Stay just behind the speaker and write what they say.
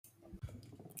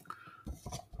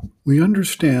We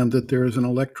understand that there is an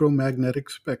electromagnetic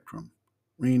spectrum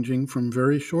ranging from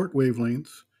very short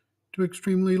wavelengths to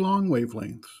extremely long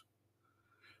wavelengths.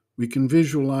 We can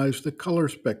visualize the color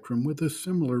spectrum with a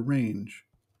similar range.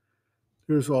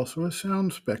 There is also a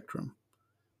sound spectrum.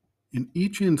 In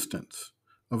each instance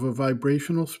of a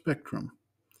vibrational spectrum,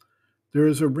 there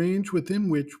is a range within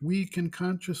which we can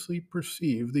consciously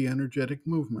perceive the energetic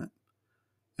movement,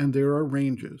 and there are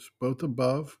ranges both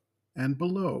above and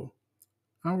below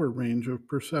our range of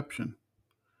perception.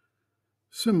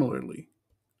 Similarly,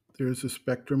 there is a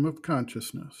spectrum of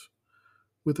consciousness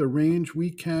with a range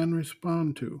we can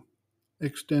respond to,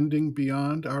 extending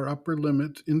beyond our upper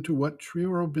limits into what Sri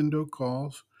Aurobindo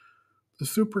calls the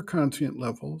superconscient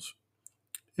levels,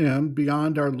 and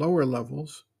beyond our lower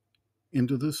levels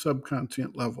into the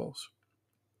subconscient levels.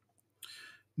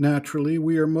 Naturally,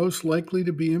 we are most likely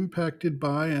to be impacted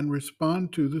by and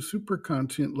respond to the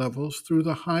superconscient levels through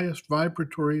the highest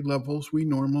vibratory levels we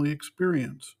normally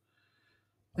experience.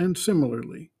 And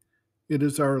similarly, it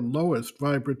is our lowest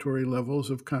vibratory levels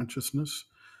of consciousness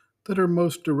that are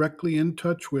most directly in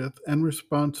touch with and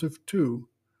responsive to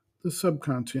the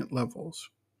subconscient levels.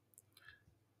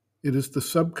 It is the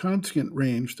subconscient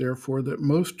range, therefore, that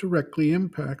most directly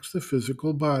impacts the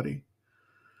physical body.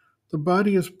 The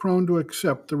body is prone to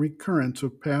accept the recurrence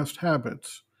of past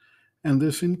habits, and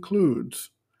this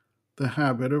includes the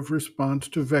habit of response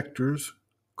to vectors,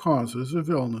 causes of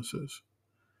illnesses.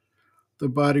 The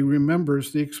body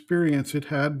remembers the experience it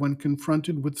had when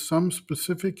confronted with some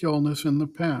specific illness in the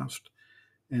past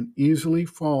and easily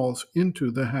falls into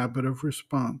the habit of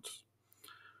response.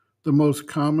 The most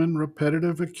common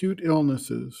repetitive acute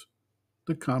illnesses,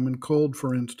 the common cold,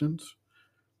 for instance,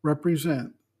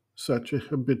 represent such a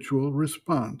habitual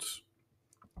response.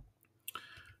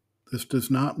 This does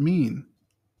not mean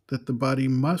that the body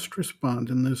must respond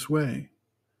in this way.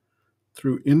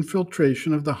 Through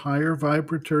infiltration of the higher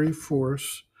vibratory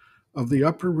force of the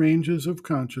upper ranges of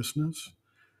consciousness,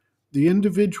 the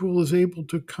individual is able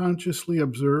to consciously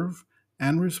observe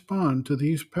and respond to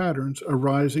these patterns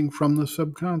arising from the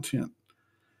subconscient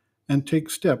and take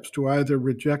steps to either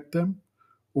reject them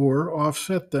or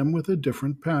offset them with a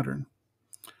different pattern.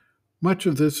 Much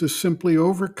of this is simply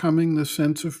overcoming the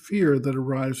sense of fear that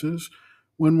arises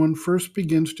when one first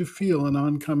begins to feel an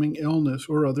oncoming illness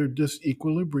or other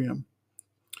disequilibrium.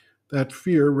 That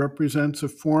fear represents a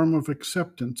form of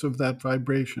acceptance of that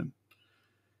vibration.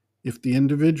 If the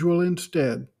individual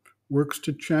instead works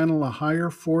to channel a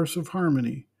higher force of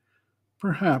harmony,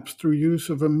 perhaps through use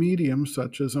of a medium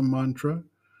such as a mantra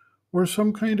or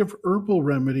some kind of herbal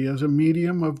remedy as a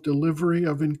medium of delivery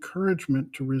of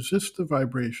encouragement to resist the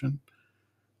vibration,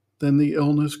 then the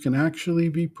illness can actually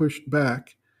be pushed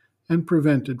back and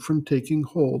prevented from taking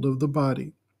hold of the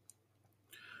body.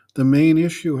 The main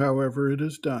issue, however, it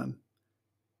is done,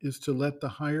 is to let the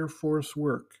higher force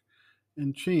work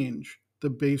and change the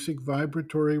basic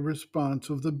vibratory response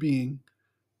of the being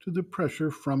to the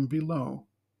pressure from below.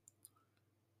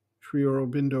 Sri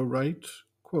Aurobindo writes,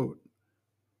 quote,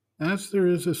 "As there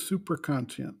is a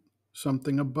superconscient,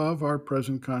 something above our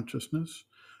present consciousness,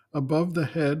 above the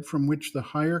head from which the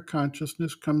higher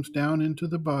consciousness comes down into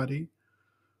the body,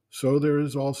 so there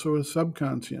is also a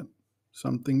subconscient,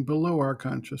 something below our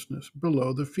consciousness,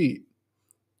 below the feet.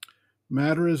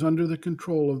 Matter is under the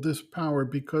control of this power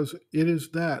because it is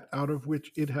that out of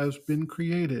which it has been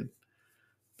created.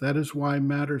 That is why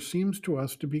matter seems to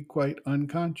us to be quite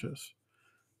unconscious.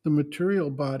 The material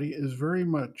body is very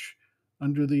much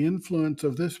under the influence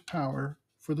of this power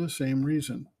for the same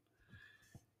reason.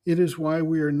 It is why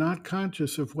we are not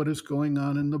conscious of what is going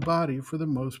on in the body for the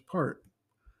most part.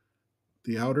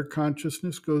 The outer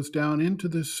consciousness goes down into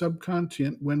this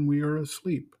subconscient when we are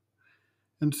asleep,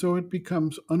 and so it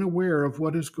becomes unaware of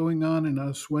what is going on in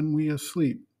us when we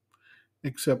asleep,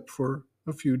 except for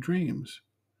a few dreams.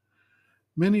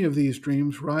 Many of these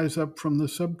dreams rise up from the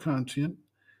subconscient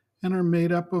and are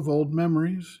made up of old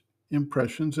memories,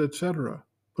 impressions, etc.,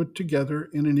 put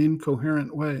together in an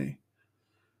incoherent way.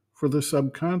 For the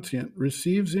subconscient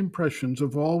receives impressions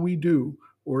of all we do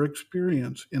or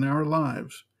experience in our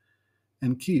lives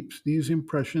and keeps these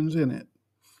impressions in it,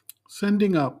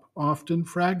 sending up often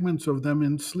fragments of them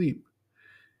in sleep.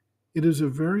 It is a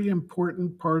very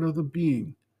important part of the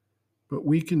being, but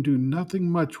we can do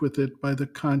nothing much with it by the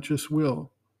conscious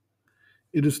will.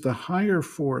 It is the higher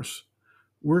force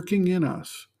working in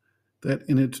us that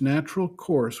in its natural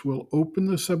course will open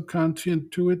the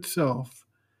subconscient to itself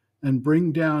and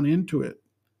bring down into it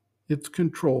its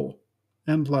control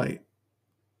and light."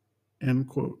 End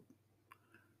quote.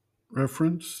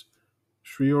 Reference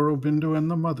Sri Aurobindo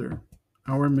and the Mother,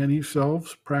 Our Many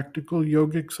Selves, Practical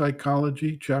Yogic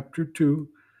Psychology, Chapter 2,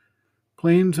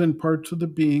 Planes and Parts of the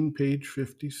Being, page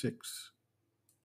 56.